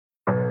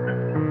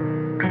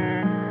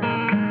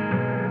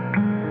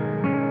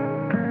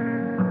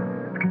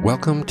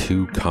Welcome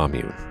to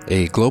Commune,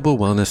 a global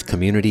wellness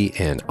community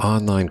and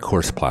online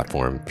course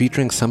platform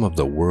featuring some of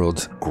the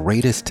world's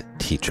greatest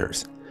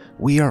teachers.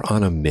 We are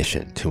on a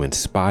mission to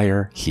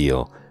inspire,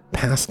 heal,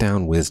 pass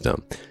down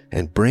wisdom,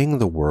 and bring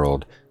the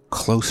world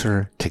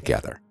closer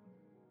together.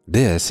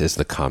 This is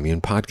the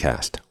Commune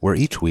Podcast, where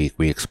each week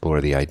we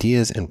explore the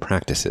ideas and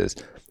practices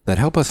that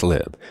help us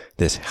live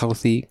this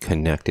healthy,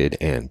 connected,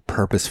 and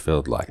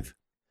purpose-filled life.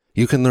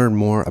 You can learn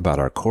more about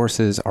our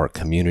courses, our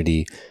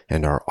community,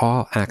 and our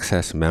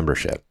all-access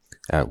membership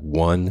at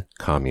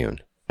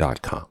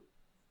onecommune.com.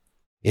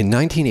 In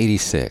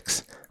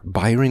 1986,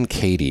 Byron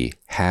Katie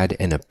had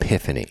an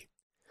epiphany.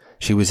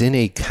 She was in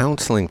a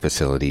counseling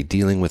facility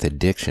dealing with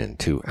addiction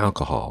to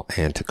alcohol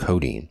and to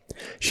codeine.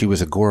 She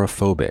was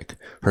agoraphobic.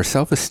 Her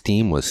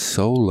self-esteem was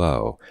so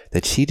low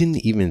that she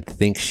didn't even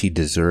think she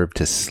deserved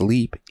to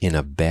sleep in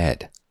a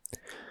bed.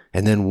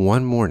 And then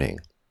one morning,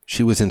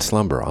 she was in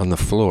slumber on the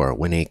floor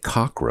when a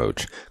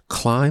cockroach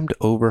climbed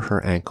over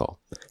her ankle,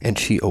 and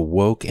she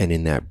awoke, and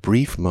in that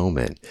brief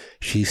moment,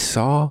 she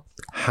saw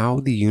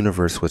how the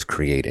universe was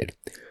created,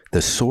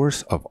 the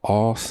source of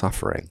all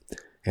suffering,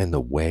 and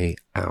the way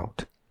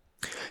out.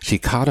 She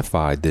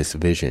codified this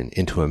vision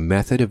into a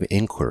method of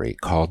inquiry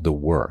called the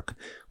work,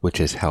 which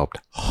has helped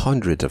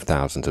hundreds of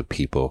thousands of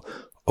people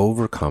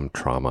overcome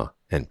trauma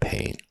and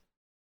pain.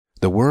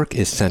 The work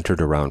is centered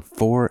around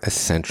 4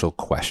 essential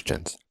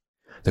questions.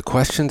 The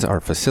questions are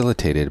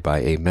facilitated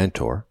by a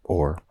mentor,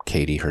 or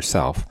Katie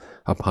herself,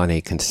 upon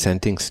a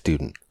consenting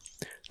student.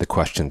 The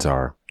questions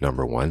are,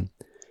 number 1,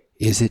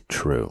 is it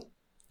true?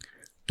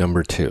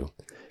 Number 2,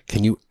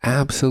 can you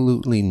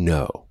absolutely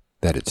know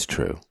that it's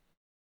true?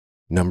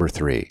 Number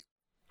 3,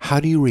 how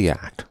do you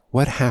react?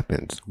 What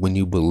happens when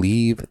you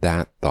believe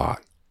that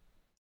thought?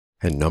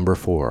 And number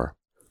 4,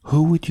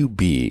 who would you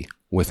be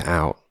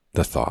without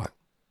the thought?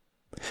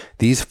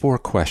 These 4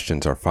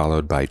 questions are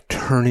followed by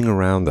turning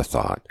around the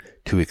thought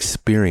to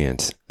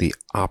experience the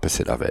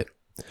opposite of it.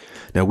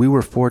 Now, we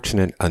were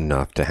fortunate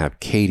enough to have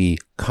Katie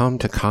come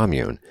to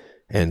Commune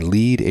and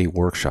lead a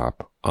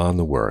workshop on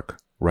the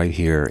work right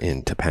here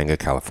in Topanga,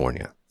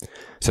 California.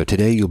 So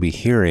today you'll be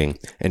hearing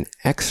an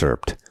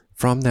excerpt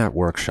from that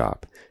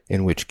workshop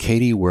in which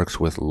Katie works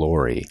with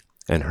Lori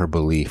and her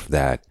belief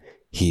that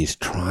he's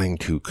trying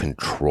to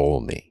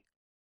control me.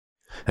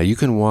 Now, you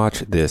can watch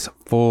this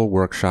full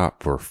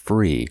workshop for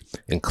free,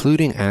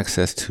 including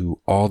access to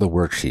all the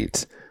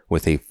worksheets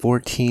with a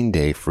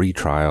 14-day free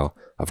trial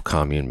of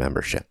Commune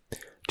membership.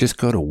 Just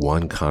go to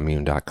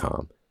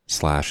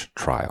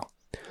onecommune.com/trial.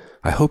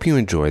 I hope you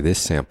enjoy this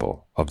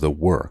sample of the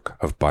work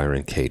of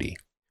Byron Katie.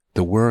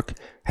 The work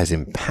has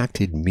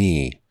impacted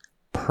me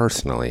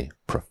personally,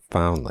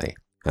 profoundly,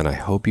 and I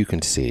hope you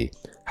can see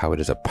how it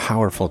is a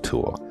powerful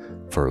tool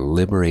for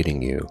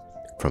liberating you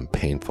from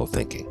painful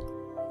thinking.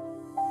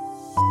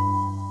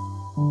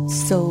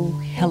 So,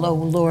 hello,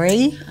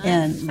 Lori,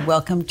 and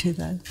welcome to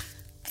the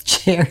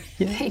chair.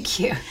 Thank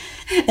you.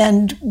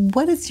 And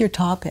what is your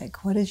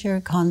topic? What is your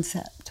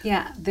concept?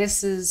 Yeah,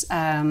 this is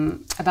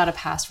about a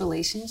past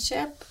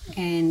relationship,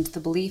 and the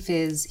belief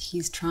is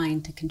he's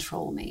trying to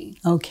control me.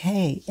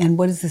 Okay, and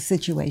what is the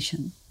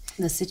situation?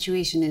 The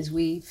situation is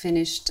we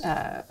finished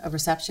a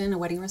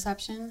wedding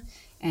reception,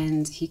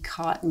 and he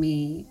caught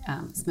me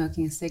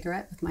smoking a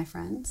cigarette with my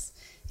friends,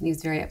 and he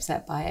was very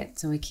upset by it.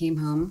 So we came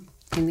home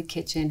in the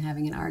kitchen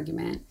having an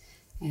argument,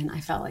 and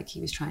I felt like he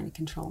was trying to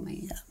control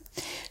me. Yeah.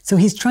 So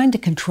he's trying to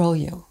control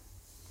you.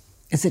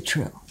 Is it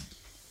true?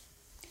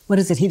 What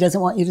is it? He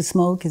doesn't want you to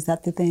smoke? Is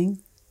that the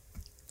thing?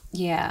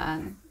 Yeah.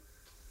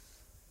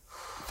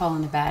 Fall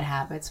into bad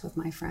habits with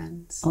my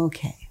friends.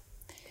 Okay.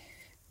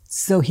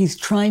 So he's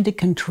trying to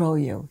control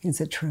you.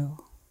 Is it true?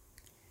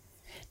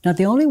 Now,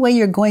 the only way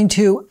you're going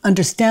to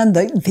understand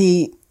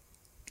the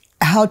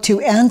how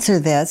to answer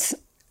this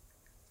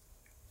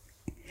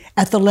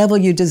at the level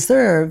you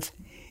deserve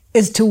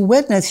is to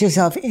witness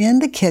yourself in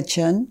the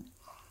kitchen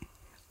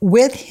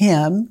with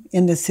him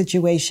in this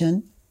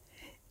situation,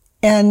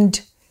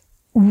 and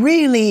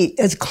really,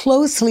 as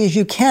closely as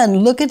you can,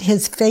 look at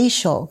his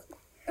facial,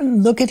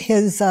 look at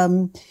his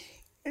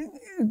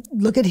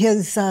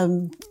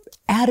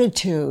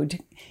attitude,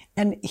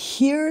 and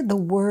hear the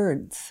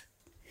words,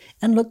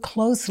 and look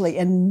closely.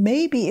 And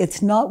maybe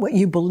it's not what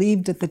you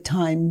believed at the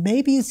time.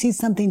 Maybe you see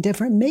something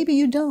different. Maybe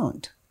you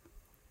don't.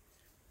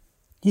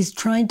 He's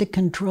trying to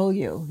control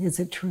you. Is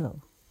it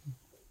true?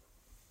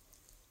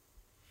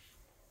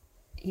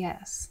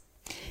 Yes.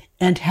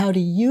 And how do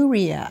you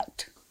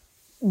react?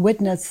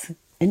 Witness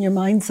in your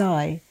mind's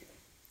eye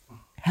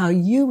how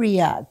you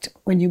react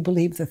when you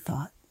believe the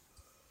thought.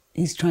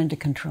 He's trying to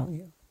control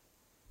you.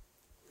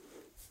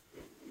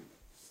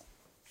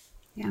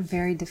 Yeah, I'm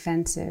very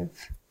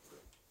defensive.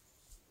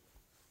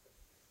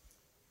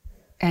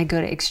 I go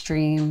to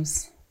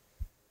extremes.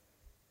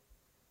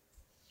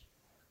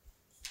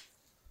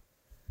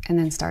 And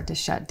then start to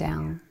shut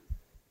down.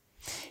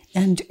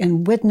 And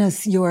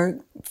witness your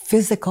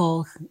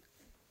physical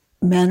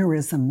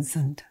mannerisms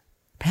and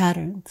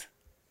patterns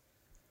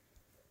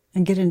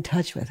and get in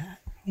touch with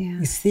that. Yeah.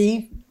 You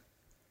see,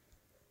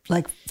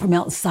 like from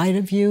outside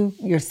of you,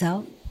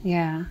 yourself?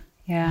 Yeah.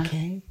 Yeah.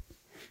 Okay.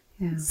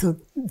 Yeah. So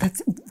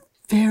that's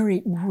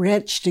very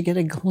rich to get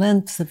a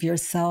glimpse of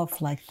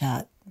yourself like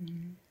that.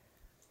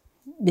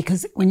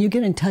 Because when you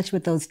get in touch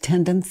with those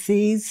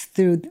tendencies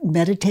through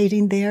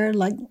meditating there,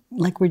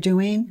 like we're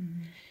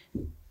doing,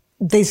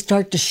 they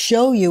start to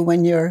show you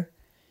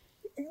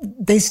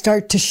they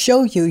start to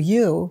show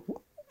you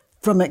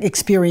from an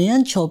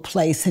experiential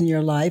place in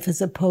your life,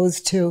 as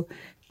opposed to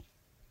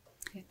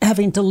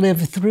having to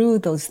live through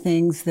those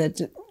things that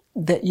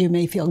you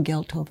may feel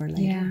guilt over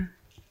later. Yeah.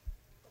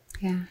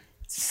 Yeah.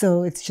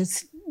 So it's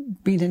just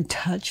being in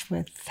touch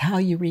with how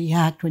you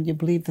react when you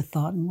believe the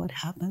thought and what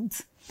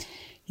happens.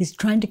 He's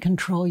trying to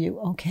control you.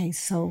 Okay,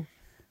 so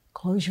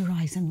close your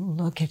eyes and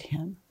look at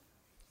him.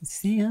 You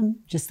see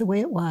him just the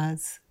way it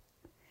was.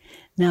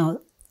 Now,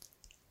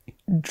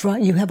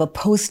 you have a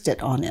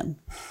Post-it on him.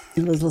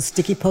 Those little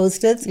sticky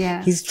Post-its.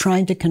 Yeah. He's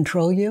trying to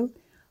control you.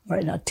 All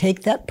right, now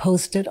take that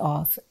Post-it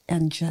off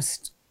and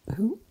just,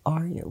 who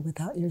are you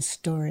without your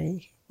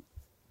story?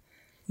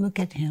 Look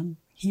at him,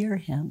 hear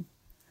him.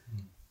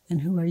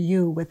 And who are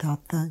you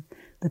without the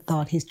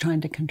thought he's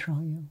trying to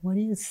control you? What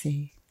do you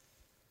see?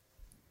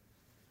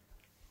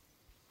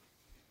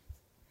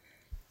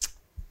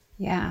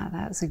 Yeah,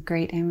 that was a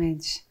great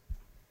image.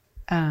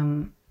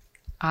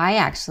 I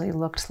actually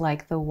looked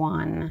like the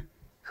one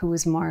who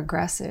was more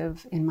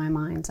aggressive in my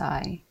mind's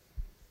eye.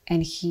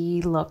 And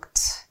he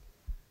looked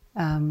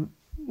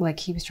like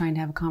he was trying to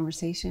have a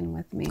conversation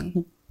with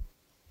me.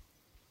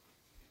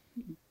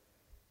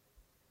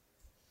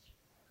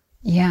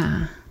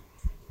 Yeah.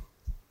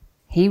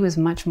 He was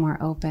much more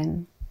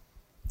open.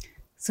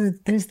 So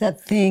there's that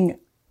thing,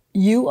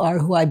 you are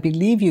who I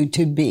believe you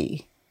to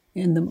be.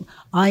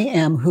 I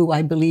am who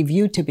I believe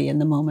you to be in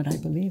the moment I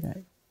believe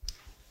it.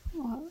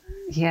 Well,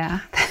 yeah,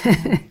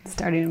 it's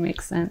starting to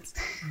make sense.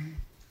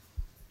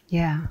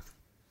 Yeah.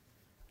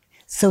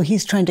 So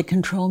he's trying to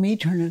control me,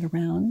 turn it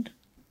around.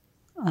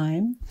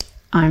 I'm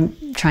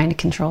trying to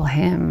control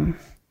him.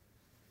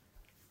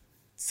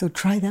 So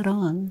try that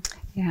on.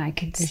 Yeah, I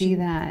could see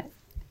that.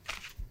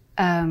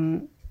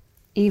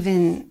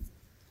 Even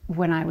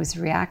when I was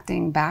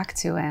reacting back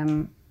to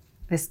him,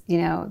 this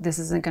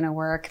isn't going to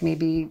work.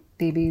 Maybe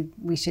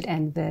we should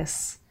end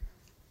this.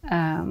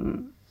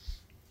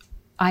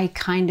 I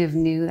kind of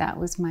knew that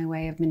was my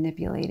way of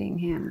manipulating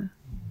him.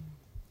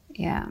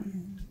 Yeah,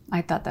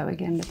 I thought that would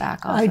get him to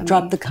back off. I of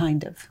dropped me. the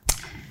kind of.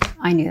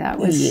 I knew that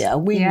was. Yeah,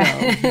 we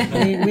know.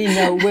 we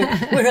know.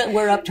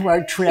 We're up to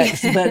our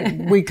tricks, but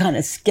we kind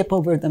of skip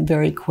over them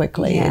very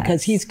quickly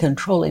because he's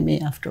controlling me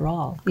after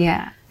all.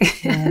 Yeah.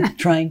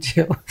 Trying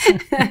to.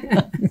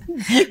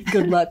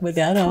 Good luck with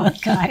that, huh?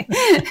 Guy.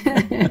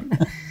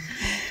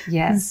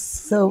 Yes.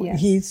 So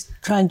he's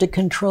trying to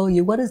control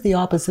you. What is the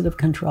opposite of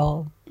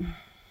control?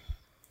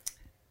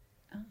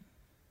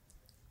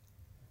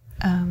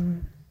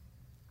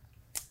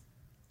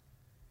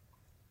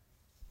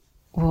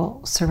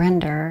 Well,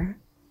 surrender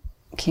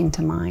came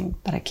to mind,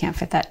 but I can't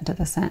fit that into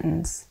the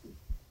sentence.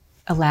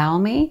 Allow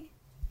me?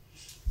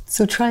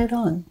 So try it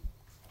on.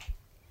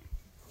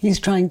 He's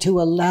trying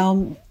to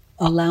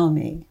allow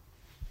me.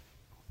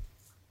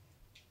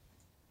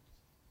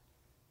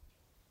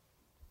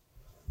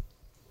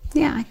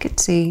 Yeah, I could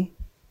see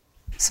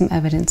some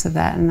evidence of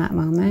that in that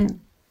moment.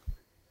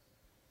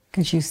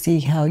 Because you see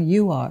how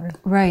you are.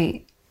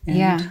 Right. And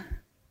yeah.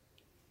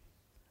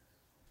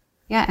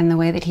 Yeah, and the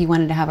way that he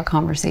wanted to have a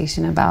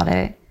conversation about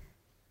it,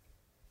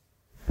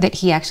 that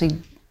he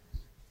actually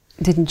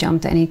didn't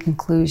jump to any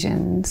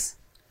conclusions.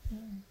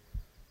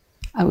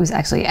 I was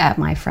actually at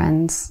my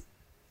friend's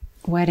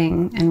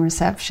wedding and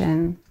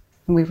reception,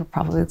 and we were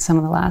probably some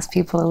of the last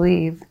people to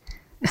leave.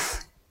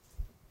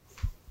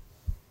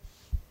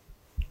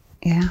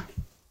 Yeah.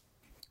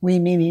 We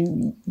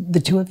meaning the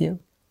two of you.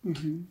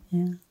 Mm-hmm.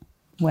 Yeah.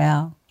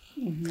 Wow.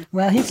 Mm-hmm.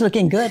 Well, he's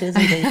looking good,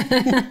 isn't he?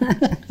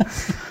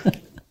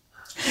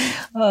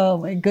 Oh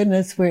my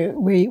goodness,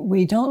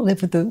 we don't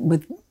live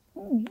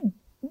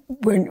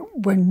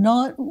we're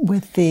not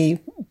with the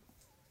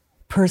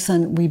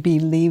person we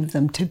believe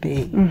them to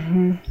be.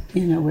 Mm-hmm.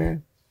 You know,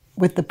 we're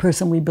with the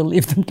person we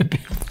believe them to be.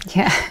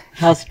 Yeah.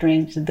 How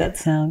strange did that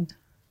sound?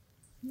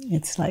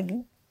 It's like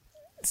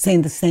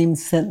saying the same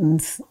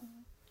sentence,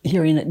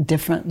 hearing it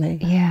differently.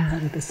 Yeah.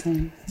 Not the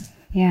same.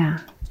 Yeah.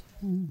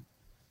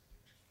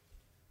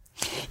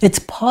 It's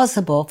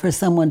possible for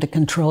someone to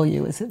control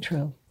you, is it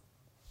true?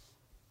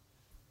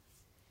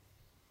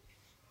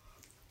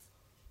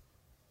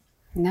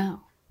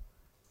 No.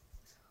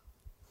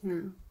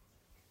 No.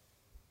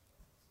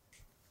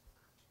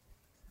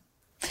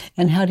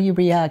 And how do you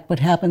react? What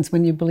happens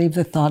when you believe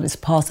the thought is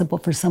possible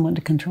for someone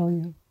to control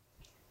you?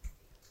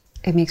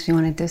 It makes me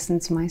want to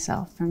distance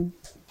myself from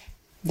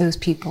those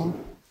people.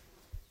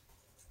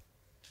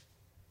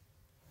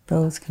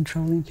 Those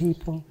controlling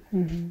people.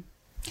 Mm-hmm.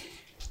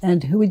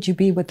 And who would you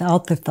be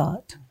without the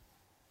thought?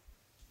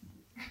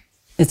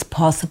 It's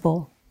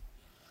possible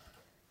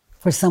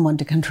for someone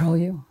to control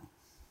you.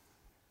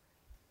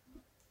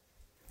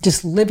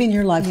 Just living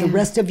your life, the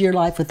rest of your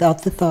life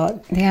without the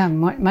thought. Yeah,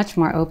 much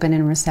more open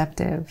and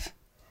receptive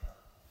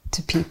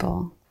to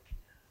people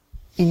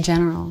in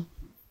general.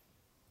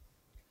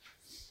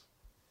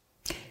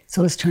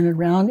 So let's turn it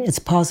around. It's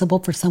possible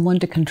for someone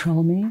to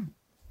control me.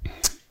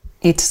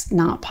 It's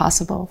not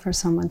possible for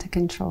someone to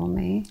control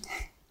me.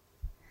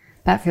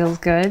 That feels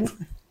good.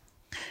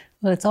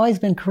 Well, it's always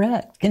been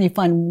correct. Can you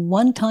find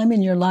one time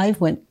in your life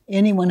when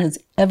anyone has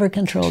ever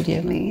controlled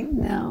you?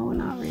 No,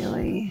 not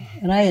really.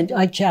 And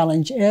I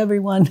challenge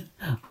everyone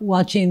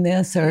watching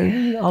this, or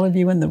all of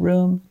you in the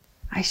room.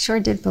 I sure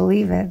did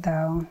believe it,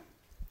 though.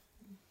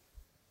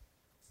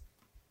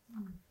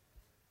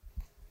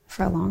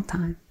 For a long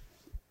time.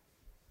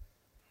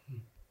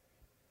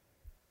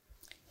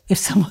 If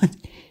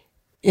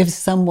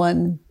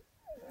someone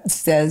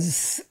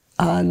says,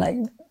 like,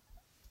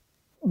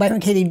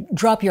 Byron Katie,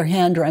 drop your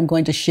hand or I'm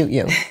going to shoot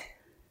you.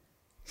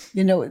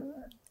 You know,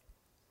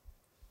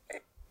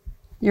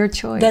 your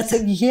choice.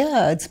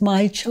 It's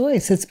my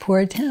choice. It's poor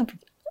attempt.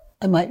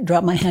 I might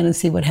drop my hand and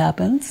see what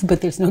happens, but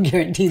there's no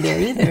guarantee there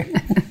either.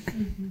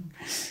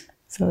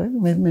 So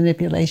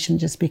manipulation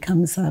just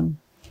becomes an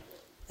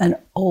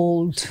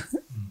old,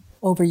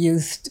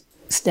 overused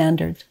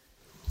standard.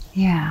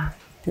 Yeah.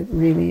 That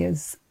really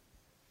is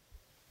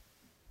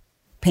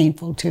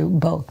painful to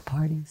both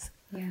parties.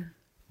 Yeah.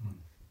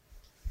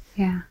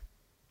 Yeah.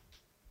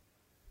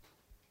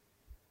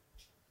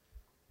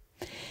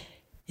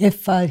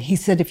 If he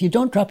said, if you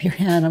don't drop your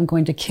hand, I'm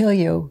going to kill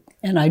you,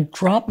 and I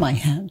drop my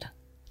hand,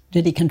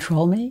 did he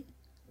control me?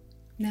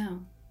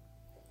 No.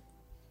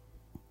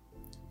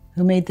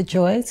 Who made the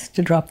choice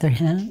to drop their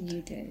hand?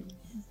 You did.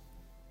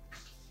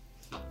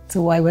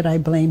 So why would I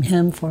blame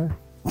him for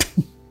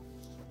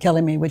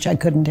killing me, which I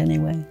couldn't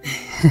anyway?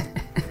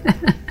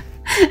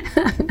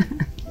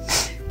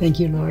 Thank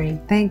you, Lori.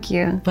 Thank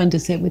you. Fun to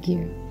sit with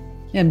you.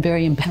 And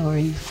very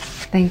empowering.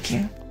 Thank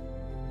you.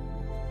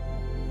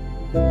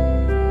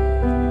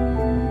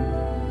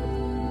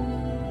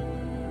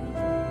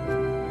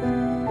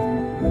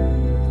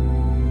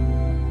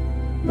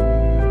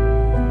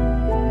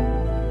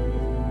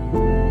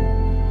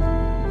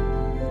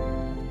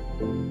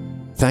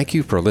 Thank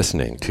you for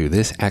listening to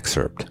this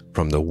excerpt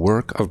from the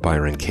work of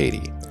Byron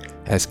Katie.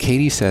 As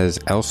Katie says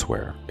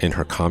elsewhere in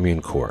her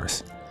commune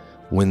course,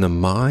 when the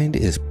mind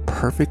is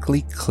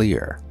perfectly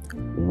clear,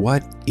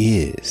 what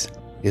is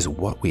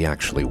what we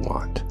actually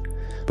want.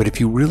 But if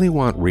you really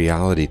want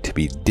reality to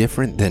be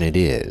different than it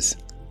is,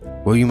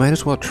 well, you might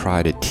as well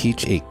try to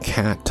teach a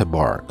cat to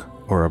bark,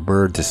 or a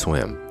bird to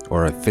swim,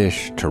 or a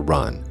fish to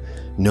run.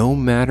 No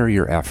matter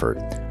your effort,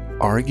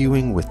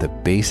 arguing with the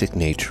basic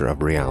nature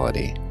of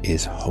reality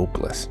is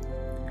hopeless.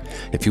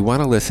 If you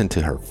want to listen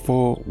to her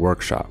full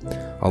workshop,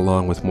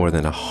 along with more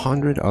than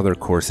 100 other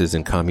courses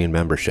in commune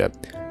membership,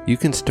 you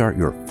can start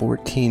your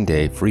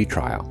 14-day free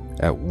trial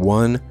at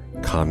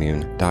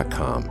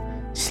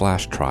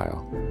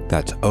onecommune.com/trial.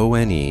 That's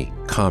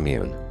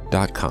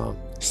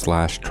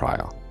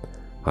onecommune.com/trial.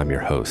 I'm your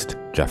host,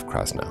 Jeff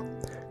Krasno,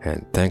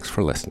 and thanks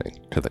for listening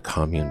to the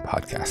Commune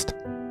Podcast.